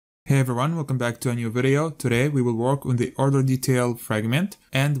Hey everyone, welcome back to a new video. Today we will work on the order detail fragment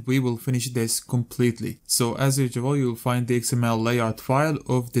and we will finish this completely. So as usual, you will find the XML layout file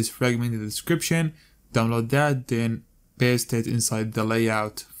of this fragment in the description. Download that, then paste it inside the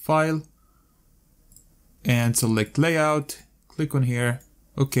layout file and select layout, click on here,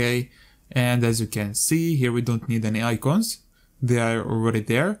 okay. And as you can see here, we don't need any icons, they are already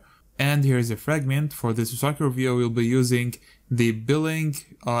there. And here's a fragment. For this recycle review, we'll be using the billing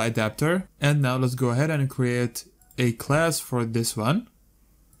adapter. And now let's go ahead and create a class for this one.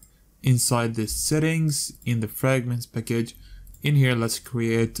 Inside the settings, in the fragments package, in here, let's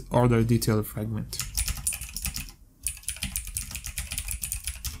create order detail fragment.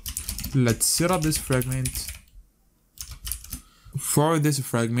 Let's set up this fragment. For this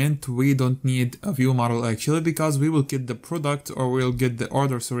fragment, we don't need a view model actually, because we will get the product, or we'll get the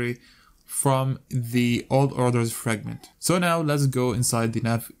order, from the all orders fragment. So now let's go inside the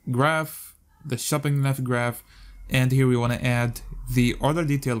nav graph, the shopping nav graph, and here we want to add the order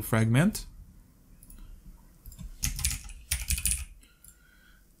detail fragment.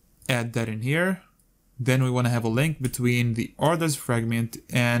 Add that in here. Then we want to have a link between the orders fragment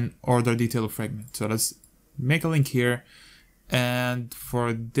and order detail fragment. So let's make a link here. And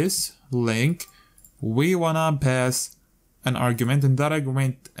for this link, we want to pass an argument, and that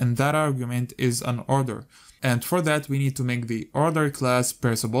argument is an order. And for that, we need to make the order class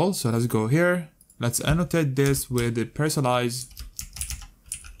parsable. So let's go here. Let's annotate this with the personalize.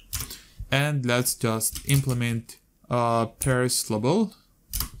 And let's just implement parsable,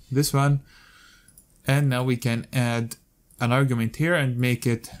 this one. And now we can add an argument here and make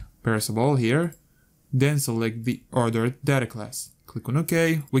it parsable here. Then select the order data class. Click on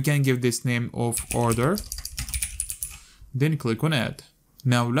OK. We can give this name of order. Then click on add.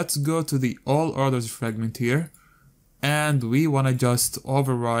 Now let's go to the all orders fragment here. And we want to just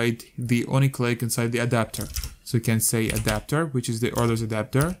override the onlyClick inside the adapter. So you can say adapter, which is the orders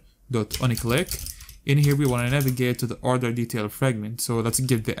adapter dot onlyClick. In here we want to navigate to the order detail fragment. So let's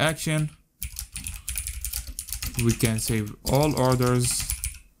give the action. We can save all orders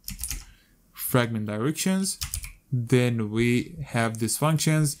fragment directions. Then we have these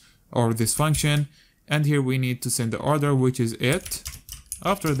functions, or this function, and here we need to send the order, which is it.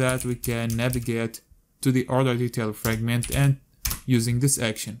 After that, we can navigate to the order detail fragment and using this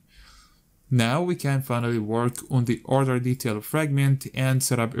action. Now we can finally work on the order detail fragment and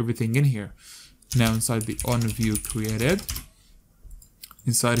set up everything in here. Now inside the on view created,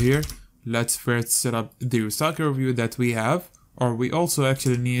 inside here, let's first set up the recycle view that we have, or we also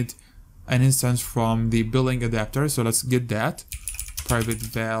actually need an instance from the billing adapter. So let's get that. Private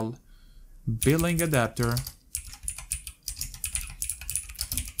val billing adapter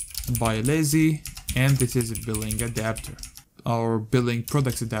by lazy, and this is a billing adapter, our billing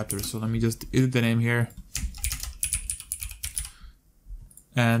products adapter. So let me just edit the name here.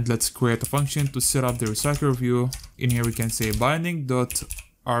 And let's create a function to set up the recycle view. In here we can say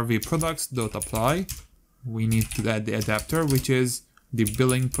binding.rvproducts.apply. We need to add the adapter, which is the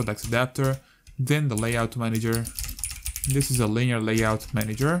billing products adapter, then the layout manager. This is a linear layout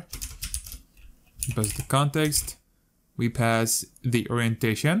manager. Pass the context, we pass the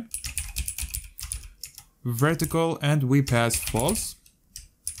orientation, vertical, and we pass false.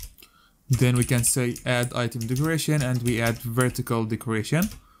 Then we can say add item decoration, and we add vertical decoration,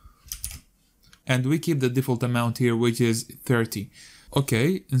 and we keep the default amount here, which is 30.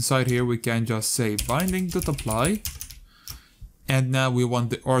 Okay, inside here we can just say binding.apply. And now we want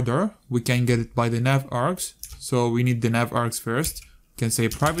the order. We can get it by the nav args. So we need the nav args first. We can say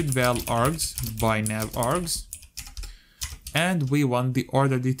private val args by nav args. And we want the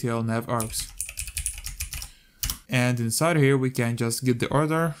order detail nav args. And inside here we can just get the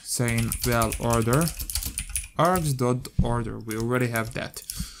order, saying val order args.order. We already have that.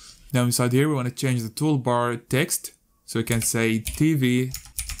 Now inside here we want to change the toolbar text. So we can say tv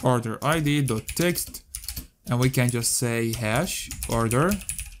order id.text. And we can just say hash order,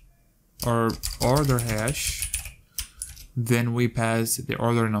 or order hash. Then we pass the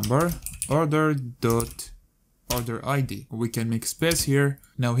order number, order.order ID. We can make space here.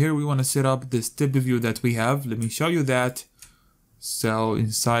 Now here we want to set up this step view that we have. Let me show you that. So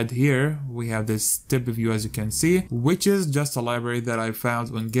inside here we have this step view, as you can see, which is just a library that I found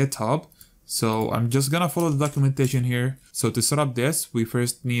on GitHub. So I'm just gonna follow the documentation here. So to set up this, we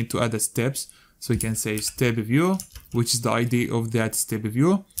first need to add the steps. So we can say step view, which is the ID of that step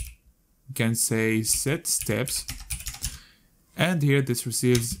view. We can say set steps. And here this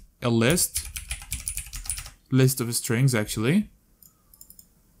receives a list of strings actually.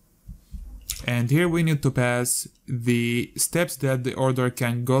 And here we need to pass the steps that the order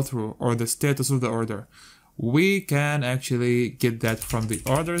can go through, or the status of the order. We can actually get that from the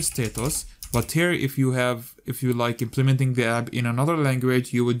order status, but here if you like implementing the app in another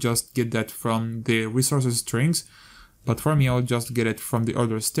language, you would just get that from the resources strings. But for me, I'll just get it from the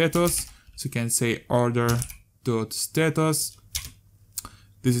order status. So you can say order.status.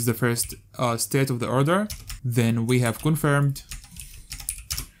 This is the first state of the order. Then we have confirmed.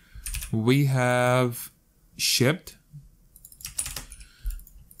 We have shipped.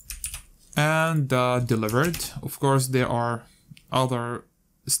 And delivered. Of course, there are other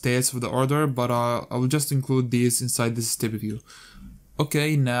states of the order, but I will just include these inside this step view.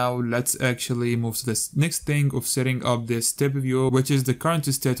 Okay, now let's actually move to this next thing of setting up this step view, which is the current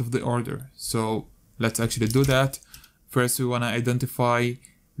state of the order. So let's actually do that. First, we want to identify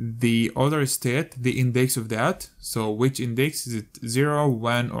the order state, the index of that. So which index is it, 0,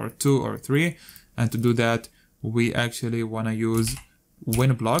 1, or 2, or 3? And to do that, we actually want to use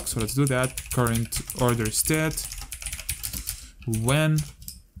when block. So let's do that. Current order state when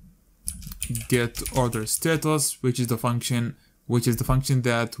get order status, which is the function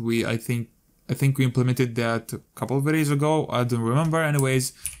that I think we implemented that a couple of videos ago. I don't remember.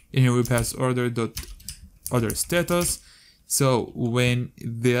 Anyways, in here we pass order status. So when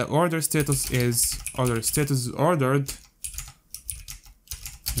the order status is ordered,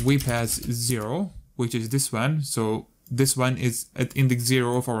 we pass 0, which is this one. So this one is at index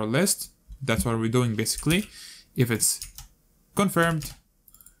 0 of our list. That's what we're doing basically. If it's confirmed,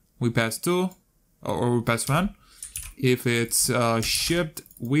 we pass 2, or we pass 1. If it's shipped,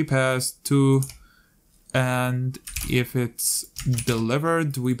 we pass 2. And if it's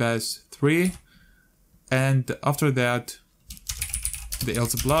delivered, we pass 3. And after that, the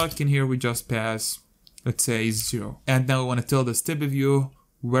else block, in here we just pass, let's say, 0. And now we want to tell the step view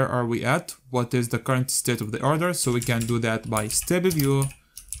where are we at, what is the current state of the order. So we can do that by step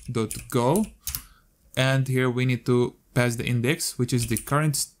view.go, and here we need to pass the index, which is the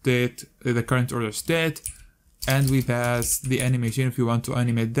current state, the current order state, and we pass the animation if you want to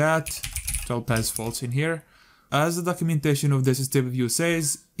animate that. So I'll pass false in here. As the documentation of this step view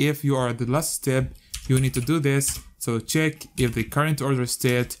says, if you are at the last step, you need to do this. So check if the current order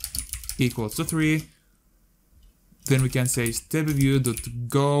state equals to 3. Then we can say step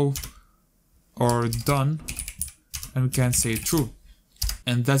view.go or done, and we can say true.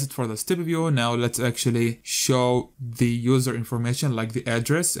 And that's it for the step view. Now let's actually show the user information like the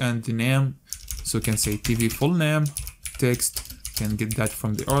address and the name. So we can say TV full name, text, can get that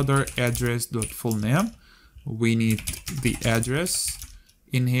from the order, address.full name. We need the address.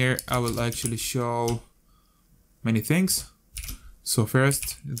 In here I will actually show many things. So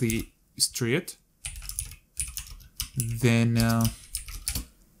first the street, then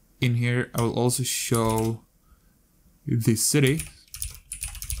in here I will also show the city,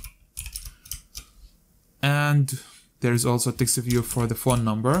 and there's also a text view for the phone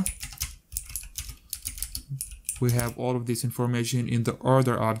number. We have all of this information in the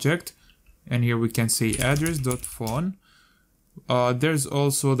order object, and here we can say address.phone. There's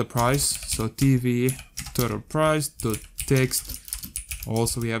also the price, so TV total price dot text.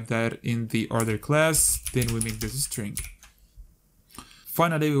 Also we have that in the order class. Then we make this a string.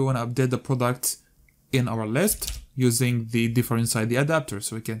 Finally, we want to update the products in our list using the differ inside the adapter.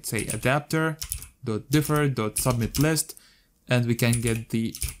 So we can say adapter.differ.submit list, and we can get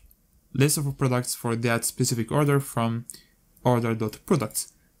the list of products for that specific order from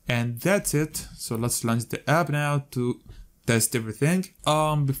order.products. And that's it. So let's launch the app now to test everything.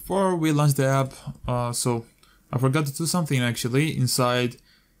 Before we launch the app, so I forgot to do something actually inside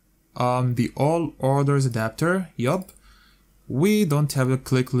the all orders adapter. Yup, we don't have a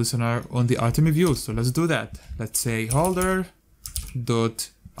click listener on the item view, so let's do that. Let's say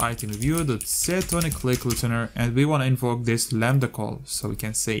holder.itemView.set on a click listener, and we want to invoke this lambda call. So we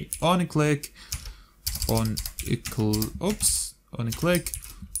can say on a click, and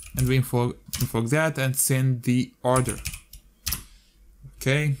we invoke that and send the order.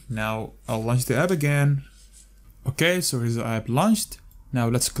 Okay, now I'll launch the app again. Okay, so here's the app launched. Now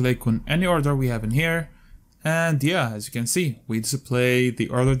let's click on any order we have in here. And yeah, as you can see, we display the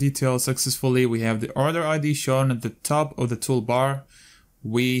order details successfully. We have the order ID shown at the top of the toolbar.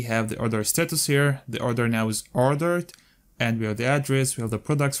 We have the order status here. The order now is ordered, and we have the address, we have the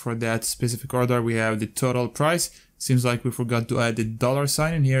products for that specific order. We have the total price. Seems like we forgot to add the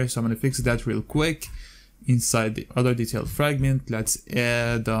 $sign in here, so I'm gonna fix that real quick. Inside the order detail fragment, let's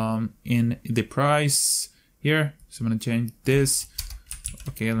add in the price here. So I'm gonna change this.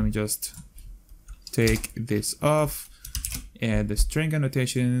 Okay, let me just take this off, add the string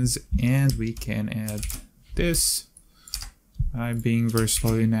annotations, and we can add this. I'm being very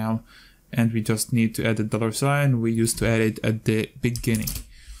slowly now, and we just need to add the $sign. We used to add it at the beginning.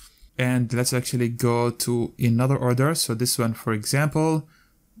 And let's actually go to another order. So this one, for example,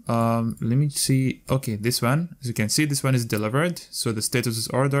 let me see. Okay, this one, as you can see, this one is delivered. So the status is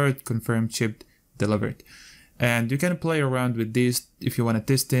ordered, confirmed, shipped, delivered. And you can play around with these. If you want to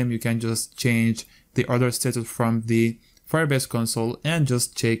test them, you can just change the order status from the Firebase console and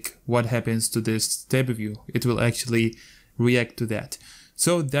just check what happens to this table view. It will actually react to that.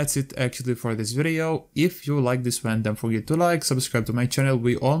 So that's it actually for this video. If you like this one, don't forget to like, subscribe to my channel.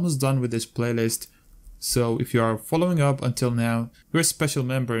 We're almost done with this playlist. So if you are following up until now, you're a special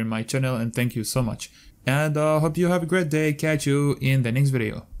member in my channel, and thank you so much. And hope you have a great day. Catch you in the next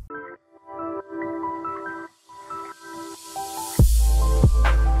video.